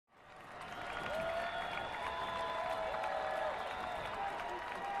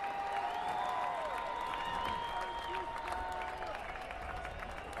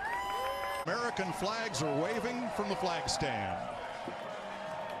American flags are waving from the flag stand.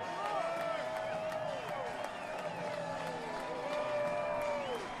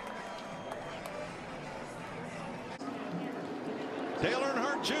 Dale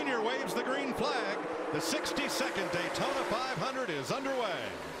Earnhardt Jr. waves the green flag. The 62nd Daytona 500 is underway.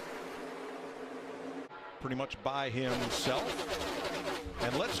 Pretty much by himself.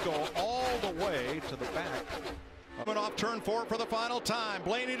 And let's go all the way to the back. Coming off turn 4 for the final time.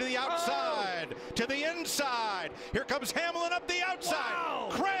 Blaney to the outside, to the inside. Here comes Hamlin up the outside. Wow.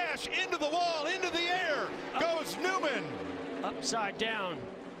 Crash into the wall, into the air. Goes Newman. Upside down.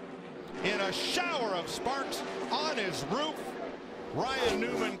 In a shower of sparks on his roof. Ryan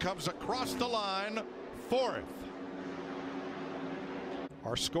Newman comes across the line, 4th.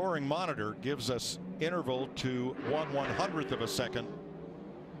 Our scoring monitor gives us interval to 1/100th of a second.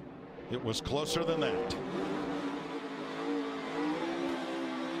 It was closer than that.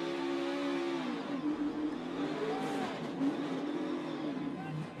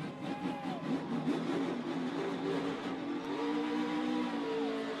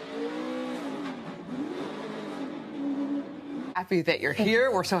 Happy that you're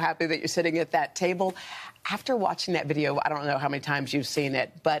here. We're so happy that you're sitting at that table. After watching that video, I don't know how many times you've seen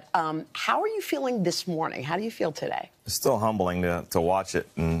it, but how are you feeling this morning? How do you feel today? It's still humbling to watch it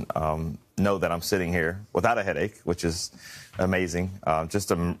and know that I'm sitting here without a headache, which is amazing.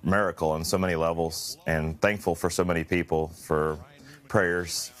 Just a miracle on so many levels, and thankful for so many people for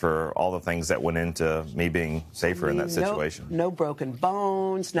prayers, for all the things that went into me being safer in that situation. No broken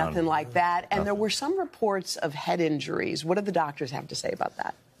bones, nothing like that. And there were some reports of head injuries. What do the doctors have to say about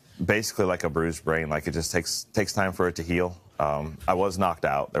that? Basically like a bruised brain, like it just takes time for it to heal. I was knocked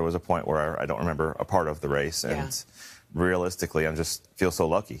out. There was a point where I don't remember a part of the race, and realistically, I just feel so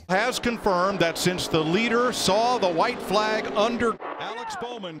lucky. Has confirmed that since the leader saw the white flag under, Alex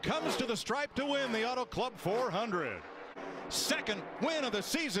Bowman comes to the stripe to win the Auto Club 400. Second win of the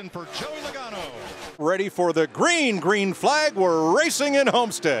season for Joey Logano. Ready for the green flag. We're racing in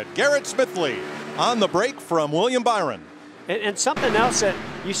Homestead. Garrett Smithley on the break from William Byron. And something else that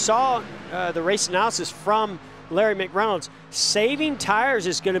you saw the race analysis from Larry McReynolds, saving tires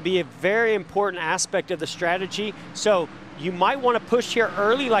is going to be a very important aspect of the strategy. So you might want to push here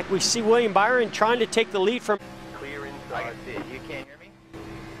early, like we see William Byron trying to take the lead from. Clear inside. You can't hear me?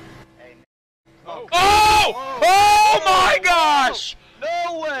 Oh my gosh!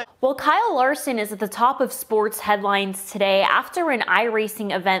 No way! Well, Kyle Larson is at the top of sports headlines today after an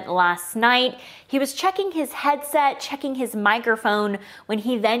iRacing event last night. He was checking his headset, checking his microphone, when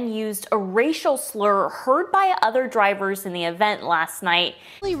he then used a racial slur heard by other drivers in the event last night.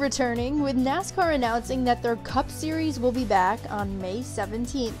 Returning, with NASCAR announcing that their Cup Series will be back on May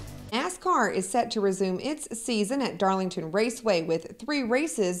 17th. NASCAR is set to resume its season at Darlington Raceway with 3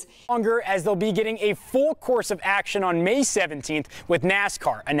 races. Longer, as they'll be getting a full course of action on May 17th with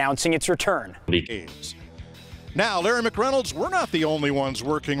NASCAR announcing its return. Now, Larry McReynolds, we're not the only ones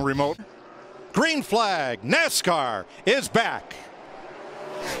working remote. Green flag, NASCAR is back.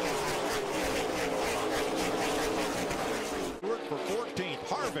 For 14th,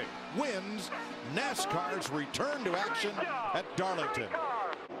 Harvick wins NASCAR's return to action at Darlington.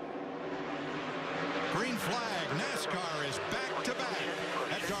 Green flag, NASCAR is back to back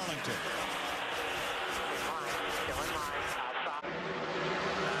at Darlington.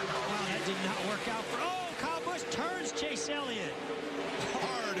 Oh, that did not work out for. Oh, Kyle Busch turns Chase Elliott.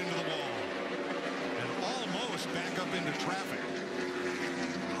 Hard into the wall. And almost back up into traffic.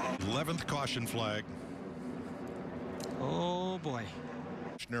 11th caution flag. Oh boy.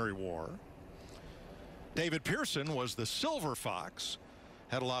 War. David Pearson was the Silver Fox.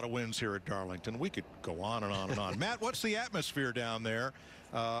 Had a lot of wins here at Darlington. We could go on and on and on. Matt, what's the atmosphere down there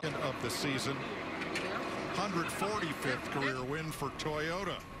of the season? 145th career win for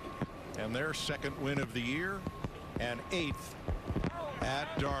Toyota. And their second win of the year, and 8th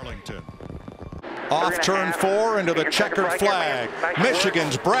at Darlington. Off turn 4 into the checkered flag.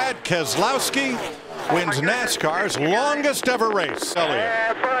 Michigan's Brad Keselowski wins NASCAR's longest ever race.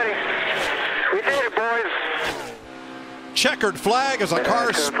 Yeah, buddy. We did it, boys. Checkered flag as a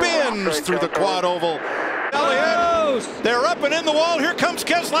car spins through the quad oval. Elliott, they're up and in the wall. Here comes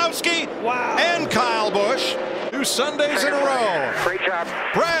Keselowski and Kyle Busch. 2 Sundays in a row. Great job.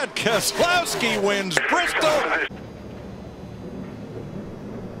 Brad Keselowski wins Bristol.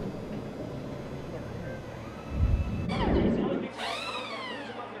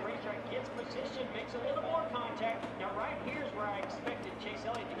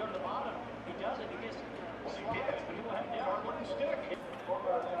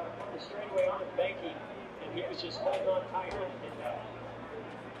 Straightaway on the banking, and he was just holding on tight.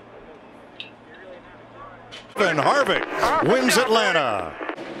 Kevin Harvick wins Atlanta.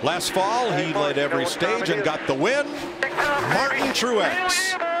 Last fall, he led every stage and got the win. Martin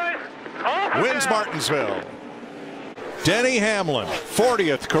Truex wins Martinsville. Denny Hamlin,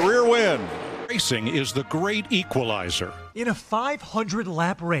 40th career win. Racing is the great equalizer. In a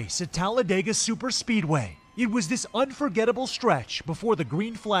 500-lap race at Talladega Superspeedway, it was this unforgettable stretch before the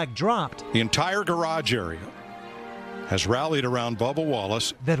green flag dropped. The entire garage area has rallied around Bubba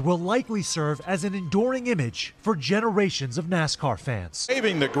Wallace that will likely serve as an enduring image for generations of NASCAR fans.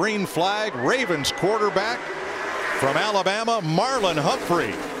 Waving the green flag, Ravens quarterback from Alabama, Marlon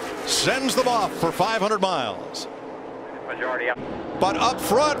Humphrey, sends them off for 500 miles. Majority up. But up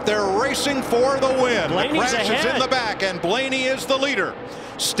front, they're racing for the win. Blaney's the crash is ahead. in the back, and Blaney is the leader.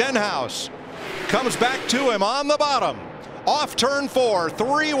 Stenhouse comes back to him on the bottom. Off turn 4,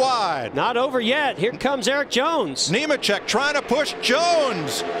 3 wide. Not over yet. Here comes Eric Jones. Nemechek trying to push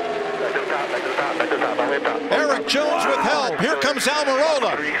Jones. Eric Jones with help. Here comes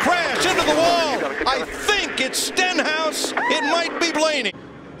Almirola. Crash into the wall. I think it's Stenhouse. It might be Blaney.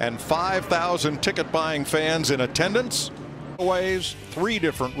 And 5,000 ticket-buying fans in attendance. Ways, 3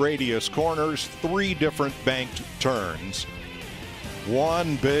 different radius corners, 3 different banked turns.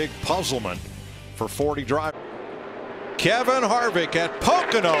 One big puzzlement for 40 drivers. Kevin Harvick at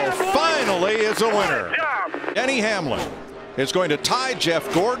Pocono finally is a winner. Denny Hamlin is going to tie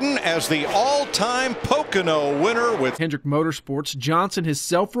Jeff Gordon as the all-time Pocono winner with Hendrick Motorsports. Johnson has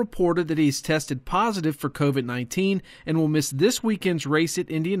self-reported that he's tested positive for COVID-19 and will miss this weekend's race at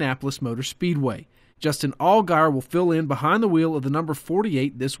Indianapolis Motor Speedway. Justin Allgaier will fill in behind the wheel of the number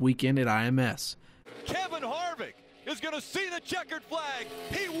 48 this weekend at IMS. Kevin Harvick is going to see the checkered flag.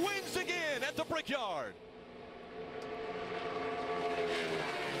 He wins again at the Brickyard.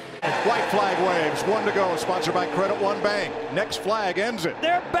 White flag waves, 1 to go, sponsored by Credit One Bank. Next flag ends it.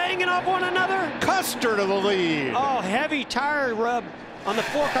 They're banging off one another. Custer to the lead. Oh, heavy tire rub on the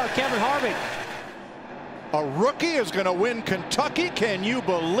 4-car Kevin Harvick. A rookie is going to win Kentucky. Can you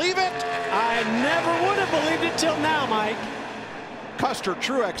believe it? I never would have believed it till now, Mike. Custer,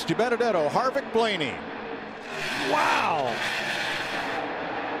 Truex, DiBenedetto, Harvick, Blaney. Wow.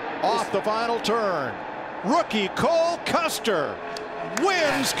 Off the final turn. Rookie Cole Custer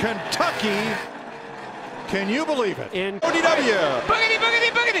wins Kentucky. Can you believe it? In ODW. Boogity, boogity,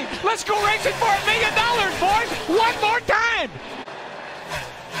 boogity. Let's go racing for $1 million, boys. One more time.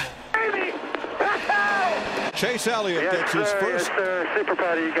 Chase Elliott gets his first. Yes, sir. Super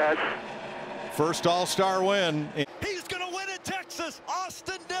proud of you guys. First All-Star win. He's going to win in Texas.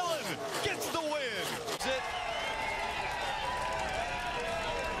 Austin Dillon gets the win.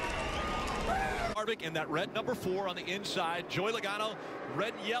 Harvick in that red number 4 on the inside. Joey Logano,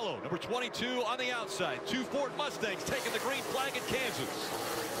 red and yellow. Number 22 on the outside. 2 Ford Mustangs taking the green flag in Kansas.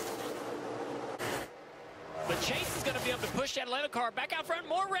 But Chase is going to be able to push that Atlanta car back out front,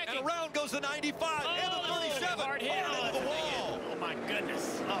 more wrecking. And around goes the 95 and the 37. Hard hit. Into the wall. Oh, my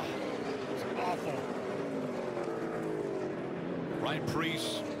goodness. Oh, it was awful. Ryan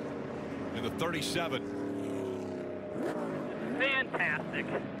Preece in the 37. Fantastic.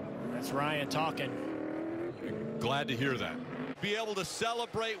 That's Ryan talking. Glad to hear that. Be able to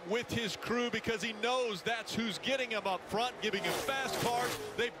celebrate with his crew because he knows that's who's getting him up front, giving him fast cars.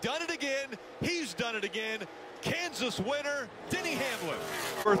 They've done it again. He's done it again. Kansas winner, Denny Hamlin.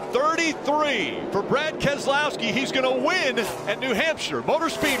 For 33 for Brad Keselowski. He's going to win at New Hampshire Motor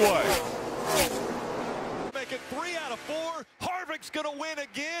Speedway. Make it 3 out of 4. Harvick's going to win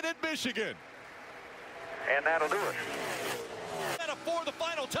again at Michigan. And that'll do it. Out of 4 the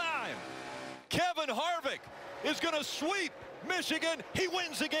final time. Kevin Harvick is going to sweep Michigan. He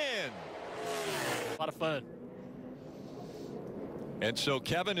wins again. A lot of fun. And so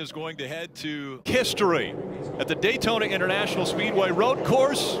Kevin is going to head to history at the Daytona International Speedway road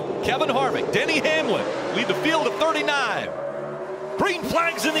course. Kevin Harvick, Denny Hamlin lead the field of 39. Green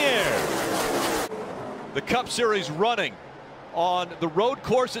flags in the air. The Cup Series running on the road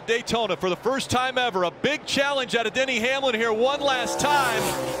course at Daytona for the first time ever. A big challenge out of Denny Hamlin here one last time.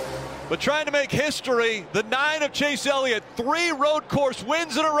 But trying to make history, the 9 of Chase Elliott, 3 road course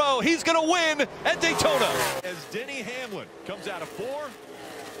wins in a row. He's going to win at Daytona. As Denny Hamlin comes out of 4,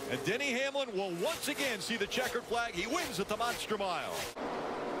 and Denny Hamlin will once again see the checkered flag. He wins at the Monster Mile.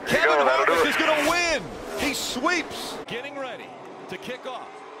 Kevin Harvick is going to win. He sweeps. Getting ready to kick off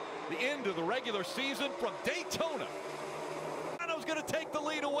the end of the regular season from Daytona. Logano's going to take the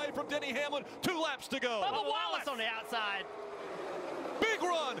lead away from Denny Hamlin. 2 laps to go. Bubba Wallace on the outside. Big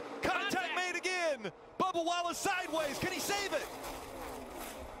run. Contact made again. Bubba Wallace sideways. Can he save it?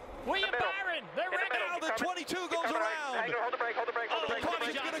 William Byron. They're wrecking. Now the 22 goes around. Hold the brake, hold the brake, hold the brake. The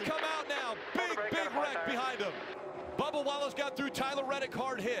caution's going to come out now. Big wreck behind him. Bubba Wallace got through. Tyler Reddick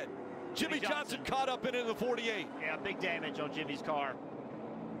hard hit. Jimmy Johnson caught up in the 48. Yeah, big damage on Jimmy's car.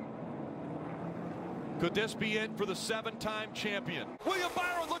 Could this be it for the 7-time champion? William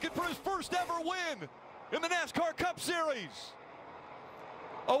Byron looking for his first ever win in the NASCAR Cup Series.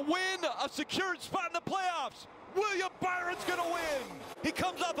 A win, a secured spot in the playoffs. William Byron's gonna win. He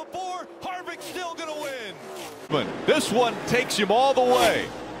comes off a 4, Harvick's still gonna win. But this one takes him all the way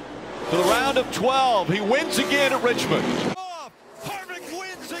to the round of 12. He wins again at Richmond. Harvick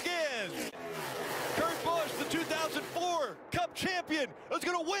wins again. Kurt Busch, the 2004 Cup champion, is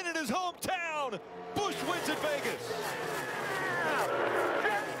gonna win in his hometown. Busch wins at Vegas.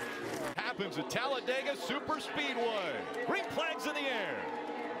 Happens at Talladega Super Speedway. Green flags in the air.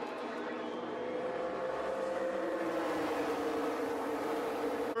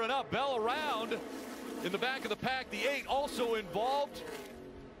 And up, Bell around in the back of the pack. The 8 also involved,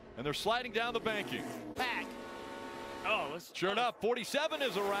 and they're sliding down the banking. Pack. Oh, sure enough, 47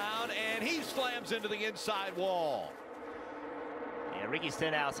 is around, and he slams into the inside wall. Yeah, Ricky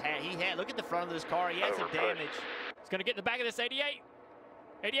Stenhouse look at the front of this car. He had some damage. He's going to get in the back of this 88.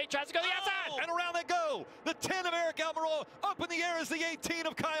 88 tries to go to the outside. And around they go. The 10 of Eric Almirola. Up in the air is the 18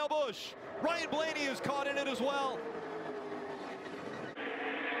 of Kyle Busch. Ryan Blaney is caught in it as well.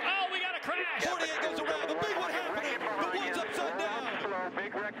 Oh, we got a crash. 48 goes around. The big one happening. The one's upside down.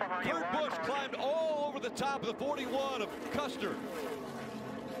 Kurt Busch climbed all over the top of the 41 of Custer.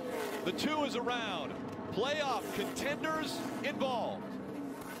 The 2 is around. Playoff contenders involved.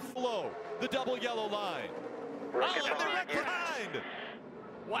 Below the double yellow line. Oh, and they're right behind.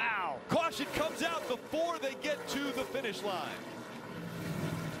 Wow. Caution comes out before they get to the finish line.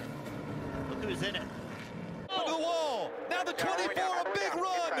 Look who's in it. Onto the wall. Now the 24, a big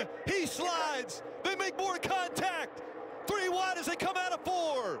run. He slides. They make more contact. 3 wide as they come out of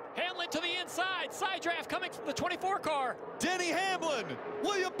 4. Hamlin to the inside. Side draft coming from the 24 car. Denny Hamlin.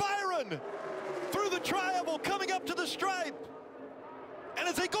 William Byron through the tri-oval coming up to the stripe. And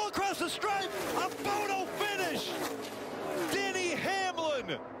as they go across the stripe, a photo finish. Denny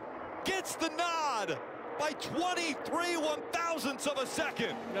Hamlin gets the nod by 23 one-thousandths of a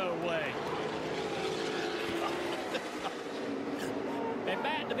second. No way. And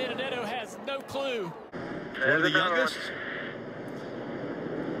Matt DiBenedetto has no clue. One of the youngest.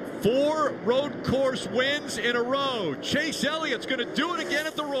 4 road course wins in a row. Chase Elliott's going to do it again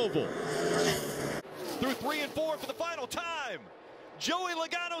at the Roval. Through 3 and 4 for the final time. Joey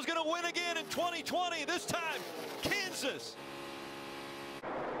Logano's going to win again in 2020. This time, Kansas.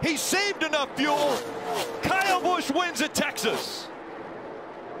 He saved enough fuel. Kyle Busch wins at Texas.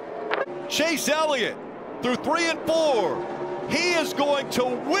 Chase Elliott through 3 and 4. He is going to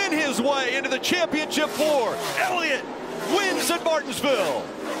win his way into the championship 4. Elliott wins at Martinsville.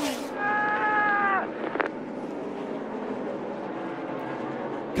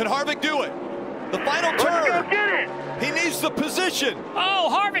 Can Harvick do it? The final turn. He needs the position. Oh,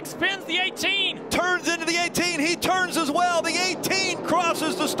 Harvick spins the 18. Turns into the 18. He turns as well. The 18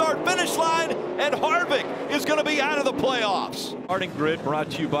 crosses the start-finish line, and Harvick is going to be out of the playoffs. Starting grid brought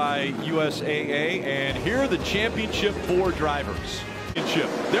to you by USAA, and here are the championship 4 drivers.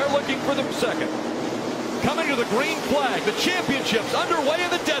 They're looking for the second. Coming to the green flag. The championship's underway in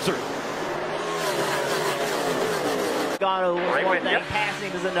the desert. Logano was one thing,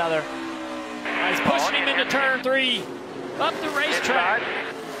 passing is another. He's pushing him into turn 3, up the racetrack.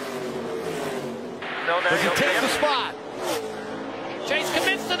 Does he take the spot? Chase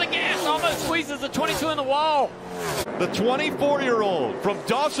commits to the gas, almost squeezes the 22 in the wall. The 24-year-old from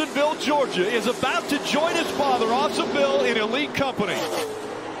Dawsonville, Georgia, is about to join his father, Austin Bill, in elite company.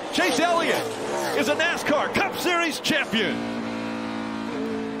 Chase Elliott is a NASCAR Cup Series champion.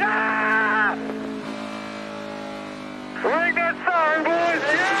 Ah! Ring that siren, boys!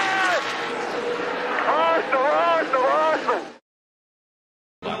 Yes! Awesome!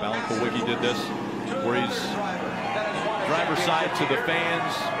 Balin did this, where he's driver's side to the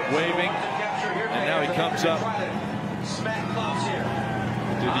fans, waving, and now he comes up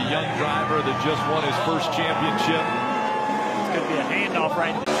to the young driver that just won his first championship. It's going to be a handoff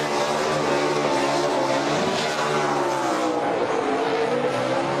right now.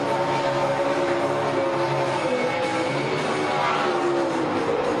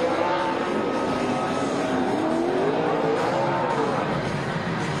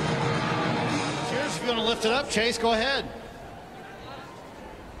 Lift it up, Chase, go ahead.